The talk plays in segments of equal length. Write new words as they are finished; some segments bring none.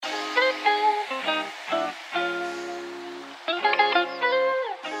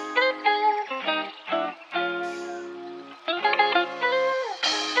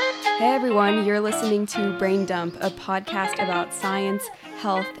everyone. You're listening to Brain Dump, a podcast about science,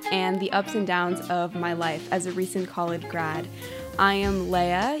 health, and the ups and downs of my life as a recent college grad. I am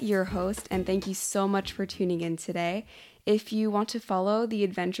Leia, your host, and thank you so much for tuning in today. If you want to follow the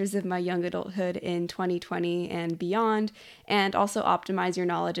adventures of my young adulthood in 2020 and beyond, and also optimize your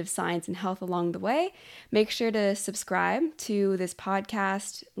knowledge of science and health along the way, make sure to subscribe to this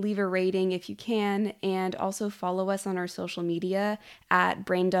podcast, leave a rating if you can, and also follow us on our social media at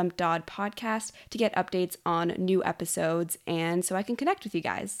braindump.podcast to get updates on new episodes and so I can connect with you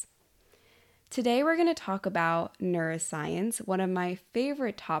guys. Today we're going to talk about neuroscience, one of my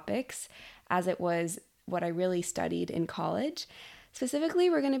favorite topics, as it was what I really studied in college. Specifically,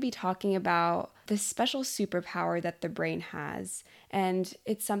 we're going to be talking about the special superpower that the brain has. And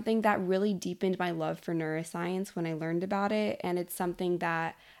it's something that really deepened my love for neuroscience when I learned about it. And it's something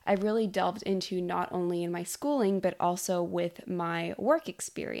that I really delved into not only in my schooling, but also with my work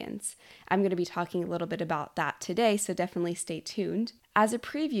experience. I'm going to be talking a little bit about that today, so definitely stay tuned. As a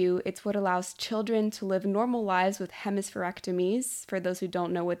preview, it's what allows children to live normal lives with hemispherectomies. For those who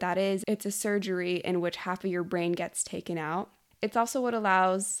don't know what that is, it's a surgery in which half of your brain gets taken out. It's also what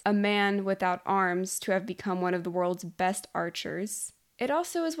allows a man without arms to have become one of the world's best archers. It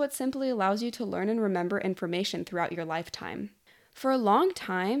also is what simply allows you to learn and remember information throughout your lifetime. For a long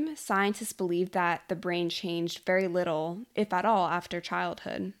time, scientists believed that the brain changed very little, if at all, after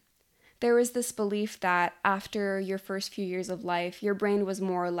childhood. There was this belief that after your first few years of life, your brain was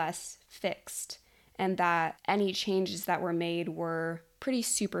more or less fixed, and that any changes that were made were pretty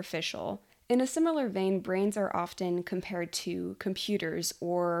superficial. In a similar vein, brains are often compared to computers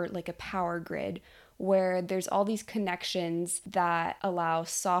or like a power grid, where there's all these connections that allow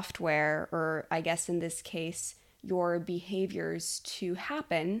software, or I guess in this case, your behaviors to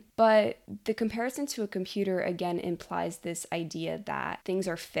happen. But the comparison to a computer again implies this idea that things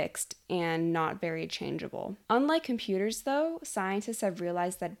are fixed and not very changeable. Unlike computers though, scientists have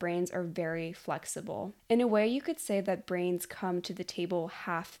realized that brains are very flexible. In a way, you could say that brains come to the table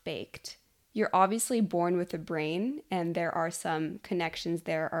half-baked. You're obviously born with a brain, and there are some connections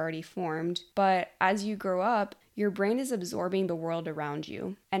there already formed, but as you grow up, your brain is absorbing the world around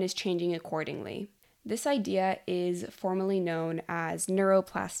you and is changing accordingly. This idea is formally known as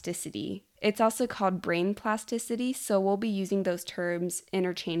neuroplasticity. It's also called brain plasticity, so we'll be using those terms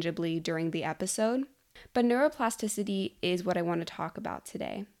interchangeably during the episode. But neuroplasticity is what I want to talk about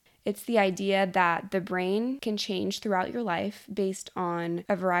today. It's the idea that the brain can change throughout your life based on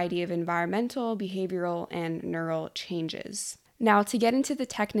a variety of environmental, behavioral, and neural changes. Now, to get into the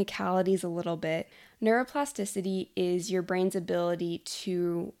technicalities a little bit, neuroplasticity is your brain's ability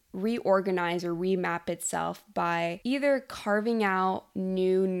to reorganize or remap itself by either carving out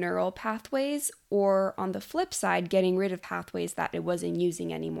new neural pathways or, on the flip side, getting rid of pathways that it wasn't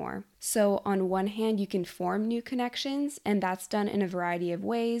using anymore. So on one hand, you can form new connections, and that's done in a variety of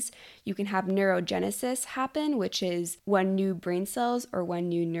ways. You can have neurogenesis happen, which is when new brain cells or when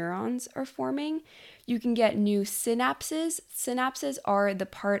new neurons are forming. You can get new synapses. Synapses are the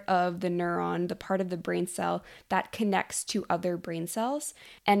part of the neuron, the part of the brain cell that connects to other brain cells.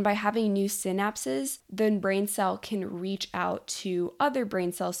 And by having new synapses, the brain cell can reach out to other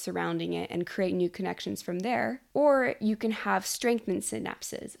brain cells surrounding it and create new connections from there. Or you can have strengthened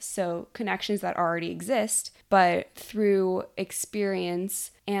synapses, so connections that already exist, but through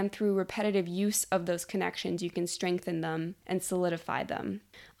experience and through repetitive use of those connections, you can strengthen them and solidify them.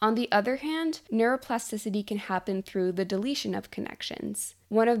 On the other hand, neuroplasticity can happen through the deletion of connections.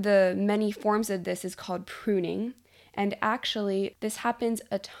 One of the many forms of this is called pruning. And actually, this happens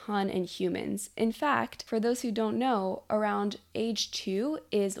a ton in humans. In fact, for those who don't know, around age 2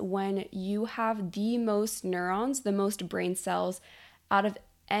 is when you have the most neurons, the most brain cells out of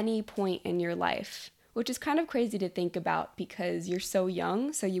any point in your life, which is kind of crazy to think about because you're so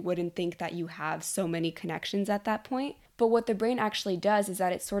young, so you wouldn't think that you have so many connections at that point. But what the brain actually does is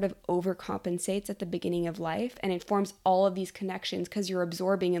that it sort of overcompensates at the beginning of life, and it forms all of these connections because you're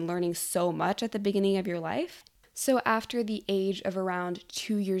absorbing and learning so much at the beginning of your life. So after the age of around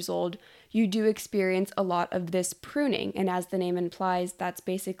 2 years old, you do experience a lot of this pruning. And as the name implies, that's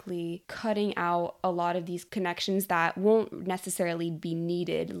basically cutting out a lot of these connections that won't necessarily be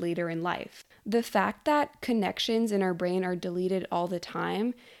needed later in life. The fact that connections in our brain are deleted all the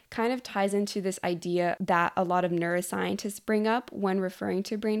time kind of ties into this idea that a lot of neuroscientists bring up when referring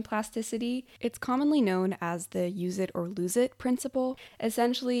to brain plasticity. It's commonly known as the use it or lose it principle.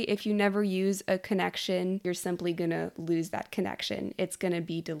 Essentially, if you never use a connection, you're simply going to lose that connection. It's going to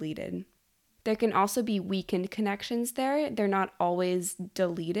be deleted. There can also be weakened connections there. They're not always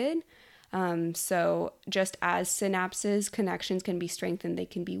deleted. So just as synapses, connections can be strengthened, they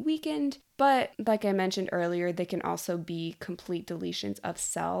can be weakened. But like I mentioned earlier, they can also be complete deletions of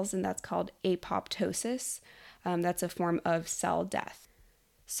cells, and that's called apoptosis. That's a form of cell death.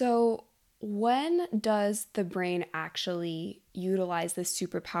 So when does the brain actually utilize this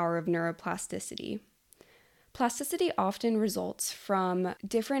superpower of neuroplasticity? Plasticity often results from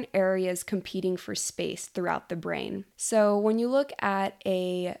different areas competing for space throughout the brain. So when you look at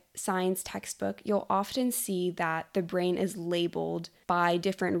a science textbook, you'll often see that the brain is labeled by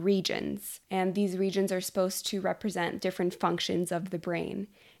different regions, and these regions are supposed to represent different functions of the brain.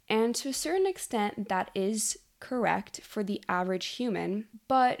 And to a certain extent, that is correct for the average human,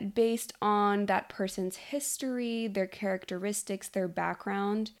 but based on that person's history, their characteristics, their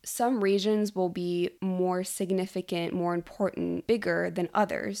background, some regions will be more significant, more important, bigger than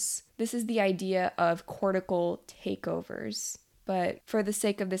others. This is the idea of cortical takeovers. But for the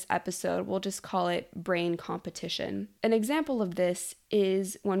sake of this episode, we'll just call it brain competition. An example of this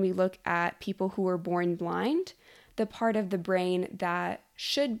is when we look at people who were born blind. The part of the brain that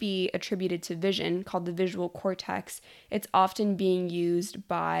should be attributed to vision, called the visual cortex, it's often being used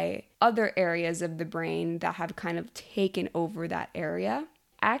by other areas of the brain that have kind of taken over that area.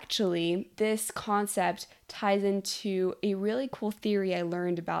 Actually, this concept ties into a really cool theory I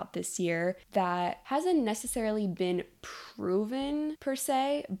learned about this year that hasn't necessarily been proven per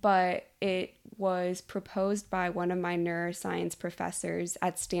se, but it was proposed by one of my neuroscience professors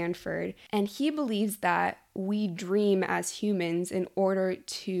at Stanford. And he believes that we dream as humans in order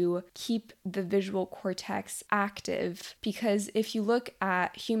to keep the visual cortex active. Because if you look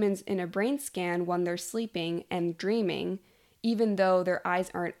at humans in a brain scan when they're sleeping and dreaming, even though their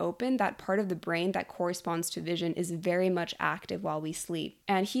eyes aren't open, that part of the brain that corresponds to vision is very much active while we sleep.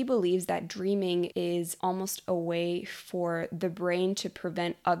 And he believes that dreaming is almost a way for the brain to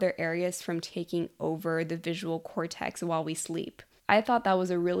prevent other areas from taking over the visual cortex while we sleep. I thought that was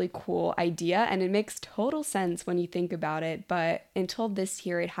a really cool idea, and it makes total sense when you think about it, but until this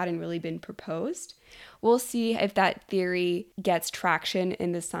year, it hadn't really been proposed. We'll see if that theory gets traction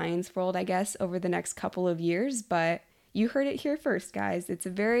in the science world, I guess, over the next couple of years, but you heard it here first, guys. It's a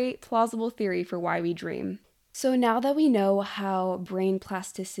very plausible theory for why we dream. So now that we know how brain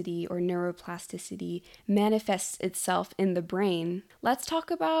plasticity or neuroplasticity manifests itself in the brain, let's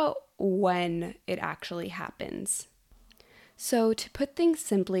talk about when it actually happens. So to put things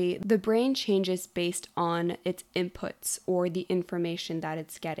simply, the brain changes based on its inputs or the information that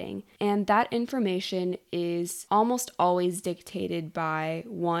it's getting. And that information is almost always dictated by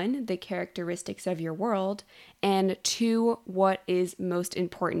 1, the characteristics of your world, and 2, what is most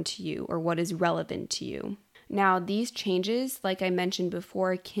important to you or what is relevant to you. Now, these changes, like I mentioned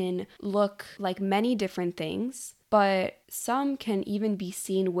before, can look like many different things, but some can even be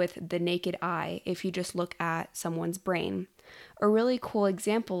seen with the naked eye if you just look at someone's brain. A really cool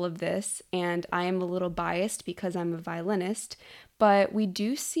example of this, and I am a little biased because I'm a violinist, but we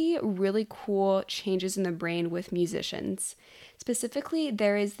do see really cool changes in the brain with musicians. Specifically,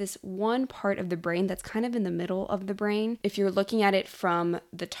 there is this one part of the brain that's kind of in the middle of the brain. If you're looking at it from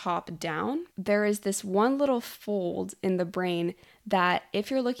the top down, there is this one little fold in the brain that,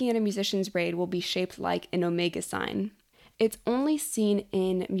 if you're looking at a musician's brain, will be shaped like an omega sign. It's only seen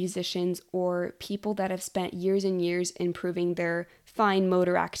in musicians or people that have spent years and years improving their fine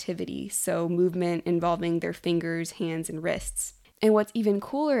motor activity, so movement involving their fingers, hands, and wrists. And what's even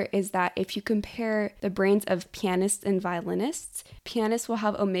cooler is that if you compare the brains of pianists and violinists, pianists will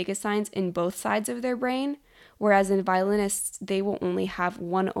have omega signs in both sides of their brain, whereas in violinists, they will only have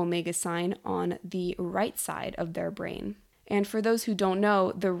one omega sign on the right side of their brain. And for those who don't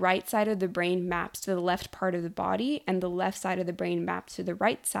know, the right side of the brain maps to the left part of the body, and the left side of the brain maps to the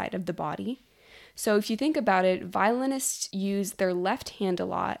right side of the body. So if you think about it, violinists use their left hand a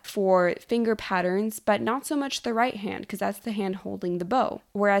lot for finger patterns, but not so much the right hand, because that's the hand holding the bow.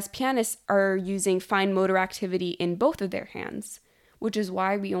 Whereas pianists are using fine motor activity in both of their hands, which is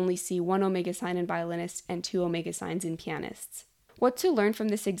why we only see one omega sign in violinists and 2 omega signs in pianists. What to learn from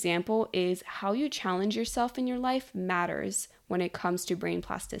this example is how you challenge yourself in your life matters when it comes to brain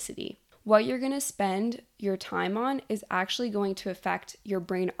plasticity. What you're going to spend your time on is actually going to affect your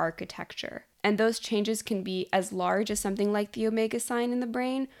brain architecture. And those changes can be as large as something like the omega sign in the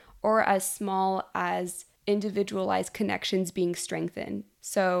brain, or as small as individualized connections being strengthened.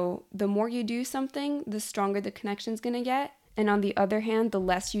 So the more you do something, the stronger the connection's going to get. And on the other hand, the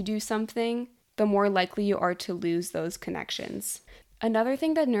less you do something, the more likely you are to lose those connections. Another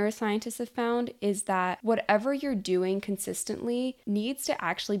thing that neuroscientists have found is that whatever you're doing consistently needs to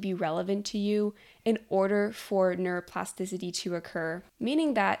actually be relevant to you in order for neuroplasticity to occur.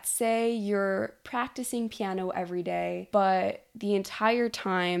 Meaning that, say you're practicing piano every day, but the entire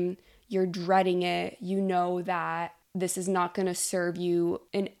time you're dreading it, you know that this is not going to serve you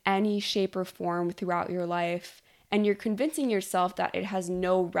in any shape or form throughout your life, and you're convincing yourself that it has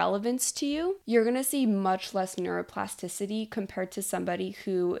no relevance to you, you're going to see much less neuroplasticity compared to somebody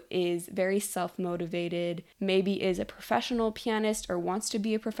who is very self-motivated, maybe is a professional pianist or wants to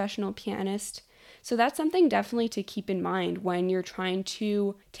be a professional pianist. So that's something definitely to keep in mind when you're trying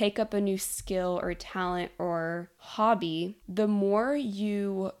to take up a new skill or talent or hobby. The more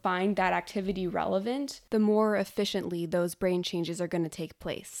you find that activity relevant, the more efficiently those brain changes are going to take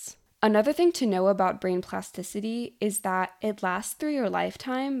place. Another thing to know about brain plasticity is that it lasts through your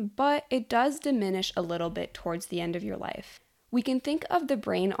lifetime, but it does diminish a little bit towards the end of your life. We can think of the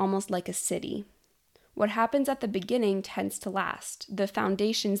brain almost like a city. What happens at the beginning tends to last. The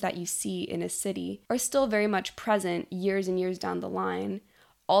foundations that you see in a city are still very much present years and years down the line.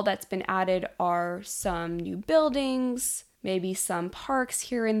 All that's been added are some new buildings, maybe some parks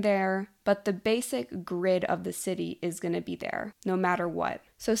here and there, but the basic grid of the city is going to be there, no matter what.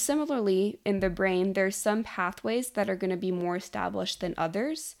 So similarly, in the brain, there's some pathways that are going to be more established than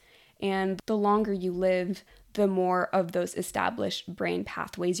others, and the longer you live, the more of those established brain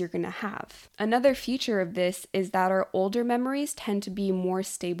pathways you're going to have. Another feature of this is that our older memories tend to be more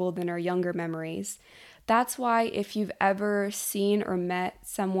stable than our younger memories. That's why if you've ever seen or met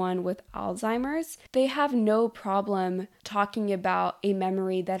someone with Alzheimer's, they have no problem talking about a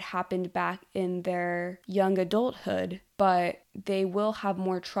memory that happened back in their young adulthood, but they will have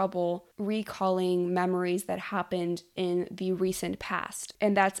more trouble recalling memories that happened in the recent past.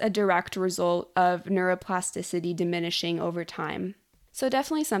 And that's a direct result of neuroplasticity diminishing over time. So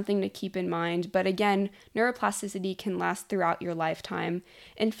definitely something to keep in mind, but again, neuroplasticity can last throughout your lifetime.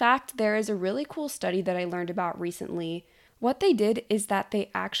 In fact, there is a really cool study that I learned about recently. What they did is that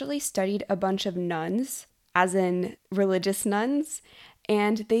they actually studied a bunch of nuns, as in religious nuns,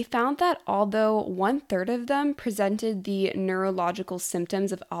 and they found that although 1/3 of them presented the neurological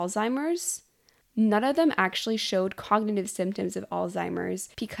symptoms of Alzheimer's, none of them actually showed cognitive symptoms of Alzheimer's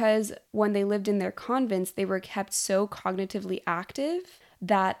because when they lived in their convents, they were kept so cognitively active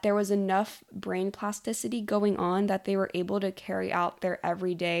that there was enough brain plasticity going on that they were able to carry out their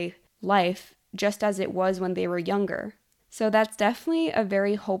everyday life just as it was when they were younger. So that's definitely a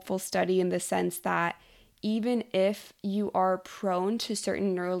very hopeful study in the sense that even if you are prone to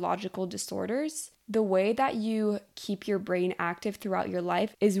certain neurological disorders, the way that you keep your brain active throughout your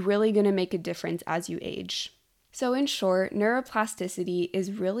life is really going to make a difference as you age. So in short, neuroplasticity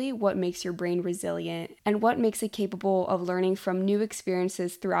is really what makes your brain resilient and what makes it capable of learning from new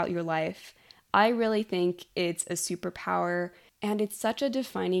experiences throughout your life. I really think it's a superpower, and it's such a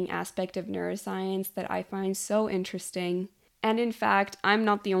defining aspect of neuroscience that I find so interesting. And in fact, I'm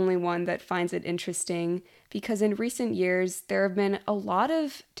not the only one that finds it interesting, because in recent years, there have been a lot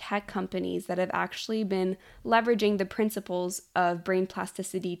of tech companies that have actually been leveraging the principles of brain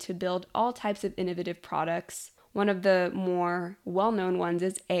plasticity to build all types of innovative products. One of the more well-known ones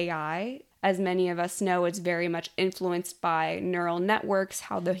is AI. As many of us know, it's very much influenced by neural networks,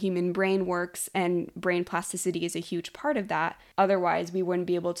 how the human brain works, and brain plasticity is a huge part of that. Otherwise, we wouldn't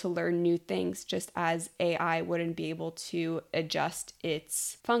be able to learn new things, just as AI wouldn't be able to adjust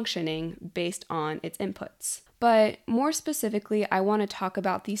its functioning based on its inputs. But more specifically, I want to talk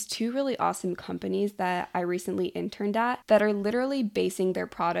about these two really awesome companies that I recently interned at that are literally basing their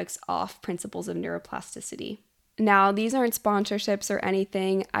products off principles of neuroplasticity. Now, these aren't sponsorships or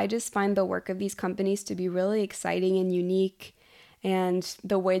anything. I just find the work of these companies to be really exciting and unique, and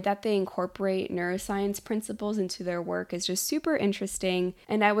the way that they incorporate neuroscience principles into their work is just super interesting,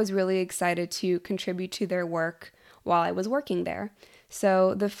 and I was really excited to contribute to their work while I was working there.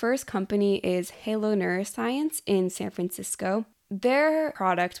 So the first company is Halo Neuroscience in San Francisco. Their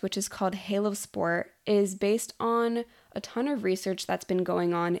product, which is called Halo Sport, is based on a ton of research that's been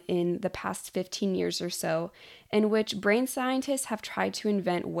going on in the past 15 years or so, in which brain scientists have tried to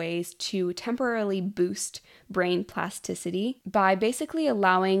invent ways to temporarily boost brain plasticity by basically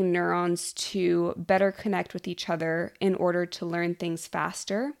allowing neurons to better connect with each other in order to learn things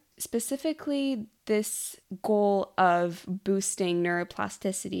faster. Specifically, this goal of boosting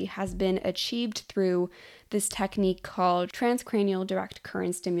neuroplasticity has been achieved through this technique called transcranial direct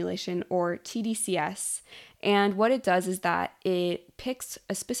current stimulation, or TDCS. And what it does is that it picks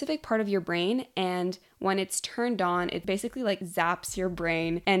a specific part of your brain, and when it's turned on, it basically like zaps your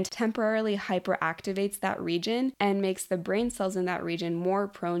brain and temporarily hyperactivates that region and makes the brain cells in that region more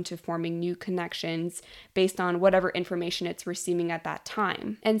prone to forming new connections based on whatever information it's receiving at that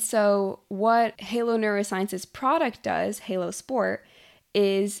time. And so what Halo Neuroscience's product does, Halo Sport,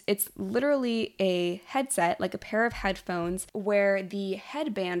 is it's literally a headset, like a pair of headphones, where the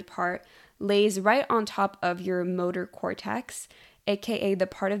headband part lays right on top of your motor cortex, aka the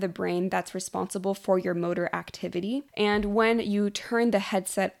part of the brain that's responsible for your motor activity. And when you turn the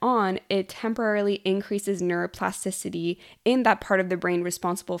headset on, it temporarily increases neuroplasticity in that part of the brain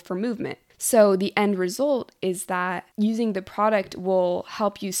responsible for movement. So the end result is that using the product will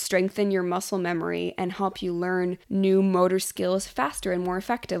help you strengthen your muscle memory and help you learn new motor skills faster and more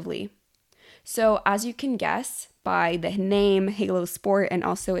effectively. So as you can guess by the name Halo Sport and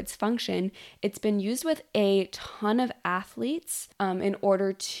also its function, it's been used with a ton of athletes in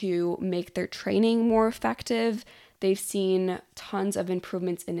order to make their training more effective. They've seen tons of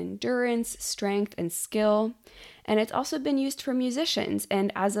improvements in endurance, strength, and skill. And it's also been used for musicians.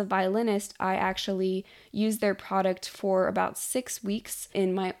 And as a violinist, I actually used their product for about 6 weeks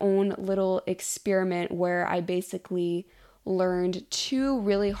in my own little experiment where I basically learned 2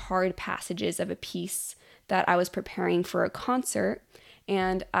 really hard passages of a piece that I was preparing for a concert.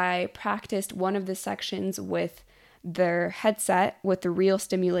 And I practiced one of the sections with their headset with the real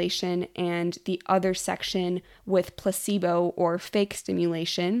stimulation and the other section with placebo or fake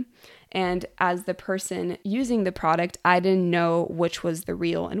stimulation. And as the person using the product, I didn't know which was the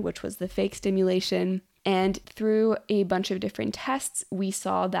real and which was the fake stimulation. And through a bunch of different tests, we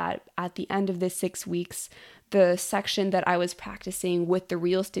saw that at the end of the 6 weeks, the section that I was practicing with the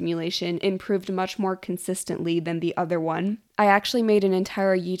real stimulation improved much more consistently than the other one. I actually made an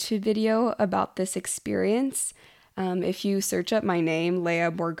entire YouTube video about this experience. If you search up my name,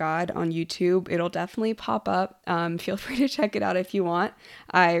 Leah Bourgaud, on YouTube, it'll definitely pop up. Feel free to check it out if you want.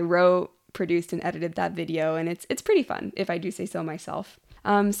 I wrote, produced, and edited that video, and it's pretty fun, if I do say so myself.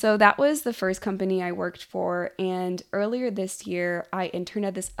 So that was the first company I worked for, and earlier this year, I interned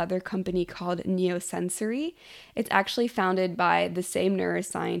at this other company called Neosensory. It's actually founded by the same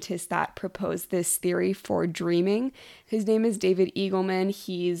neuroscientist that proposed this theory for dreaming. His name is David Eagleman.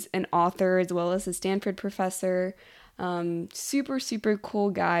 He's an author as well as a Stanford professor. Super cool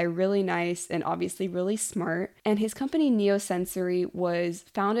guy, really nice, and obviously really smart. And his company Neosensory was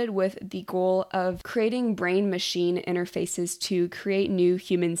founded with the goal of creating brain-machine interfaces to create new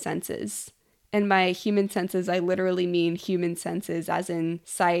human senses. And by human senses, I literally mean human senses as in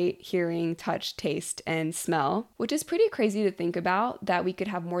sight, hearing, touch, taste, and smell, which is pretty crazy to think about that we could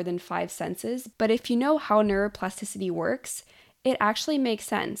have more than 5 senses. But if you know how neuroplasticity works, it actually makes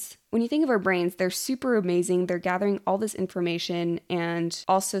sense. When you think of our brains, they're super amazing. They're gathering all this information and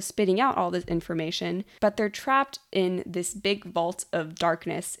also spitting out all this information, but they're trapped in this big vault of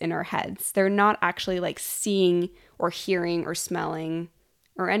darkness in our heads. They're not actually like seeing or hearing or smelling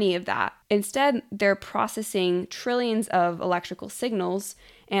or any of that. Instead, they're processing trillions of electrical signals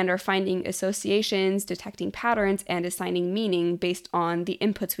and are finding associations, detecting patterns, and assigning meaning based on the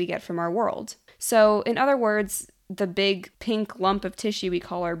inputs we get from our world. So, in other words, the big pink lump of tissue we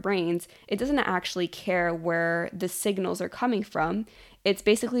call our brains, it doesn't actually care where the signals are coming from. It's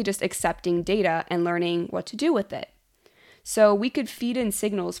basically just accepting data and learning what to do with it. So we could feed in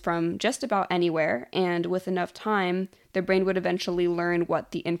signals from just about anywhere, and with enough time, the brain would eventually learn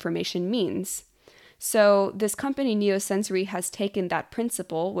what the information means. So this company, Neosensory, has taken that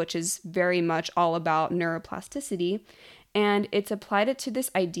principle, which is very much all about neuroplasticity, and it's applied it to this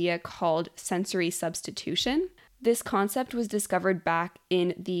idea called sensory substitution. This concept was discovered back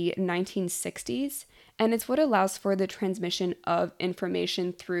in the 1960s, and it's what allows for the transmission of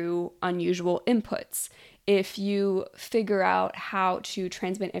information through unusual inputs. If you figure out how to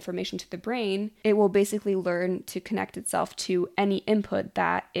transmit information to the brain, it will basically learn to connect itself to any input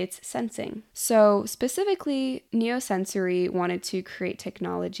that it's sensing. So specifically, Neosensory wanted to create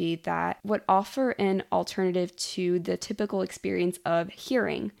technology that would offer an alternative to the typical experience of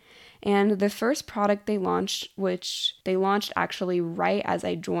hearing. And the first product they launched, which they launched actually right as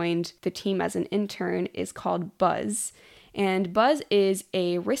I joined the team as an intern, is called Buzz. And Buzz is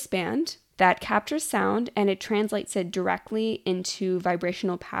a wristband that captures sound and it translates it directly into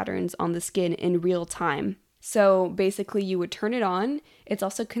vibrational patterns on the skin in real time. So basically you would turn it on. It's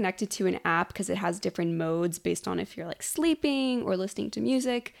also connected to an app because it has different modes based on if you're like sleeping or listening to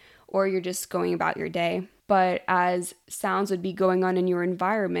music or you're just going about your day. But as sounds would be going on in your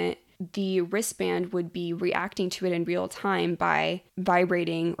environment, the wristband would be reacting to it in real time by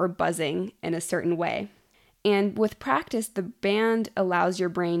vibrating or buzzing in a certain way. And with practice, the band allows your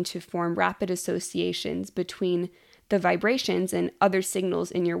brain to form rapid associations between the vibrations and other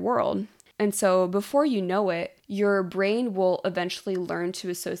signals in your world. And so before you know it, your brain will eventually learn to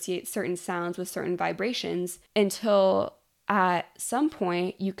associate certain sounds with certain vibrations until at some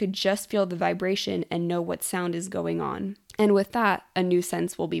point you could just feel the vibration and know what sound is going on. And with that, a new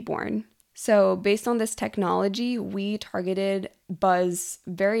sense will be born. So based on this technology, we targeted Buzz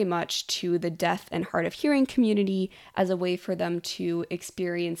very much to the deaf and hard of hearing community as a way for them to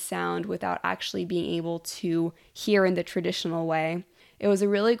experience sound without actually being able to hear in the traditional way. It was a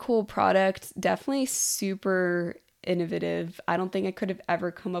really cool product, definitely super innovative. I don't think I could have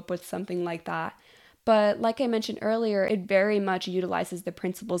ever come up with something like that. But like I mentioned earlier, it very much utilizes the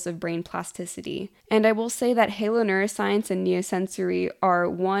principles of brain plasticity. And I will say that Halo Neuroscience and Neosensory are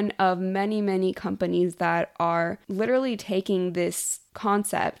one of many, many companies that are literally taking this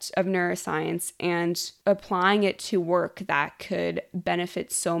concept of neuroscience and applying it to work that could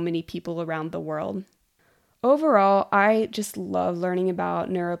benefit so many people around the world. Overall, I just love learning about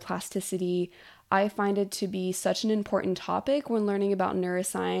neuroplasticity. I find it to be such an important topic when learning about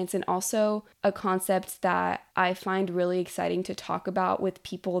neuroscience, and also a concept that I find really exciting to talk about with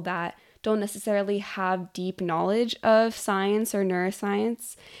people that don't necessarily have deep knowledge of science or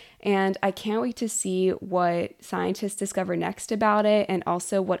neuroscience. And I can't wait to see what scientists discover next about it, and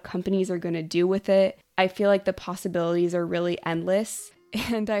also what companies are going to do with it. I feel like the possibilities are really endless,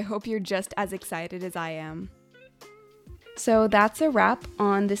 and I hope you're just as excited as I am. So that's a wrap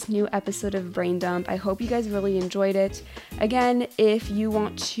on this new episode of Brain Dump. I hope you guys really enjoyed it. Again, if you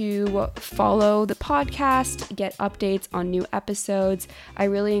want to follow the podcast, get updates on new episodes, I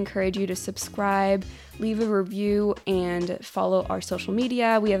really encourage you to subscribe, leave a review, and follow our social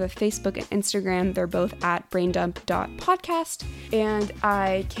media. We have a Facebook and Instagram. They're both at braindump.podcast. And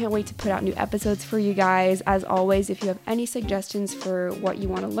I can't wait to put out new episodes for you guys. As always, if you have any suggestions for what you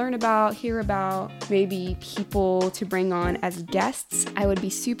want to learn about, hear about, maybe people to bring on as guests, I would be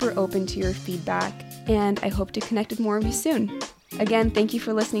super open to your feedback. And I hope to connect with more of you soon. Again, thank you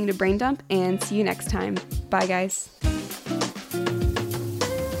for listening to Brain Dump, and see you next time. Bye, guys.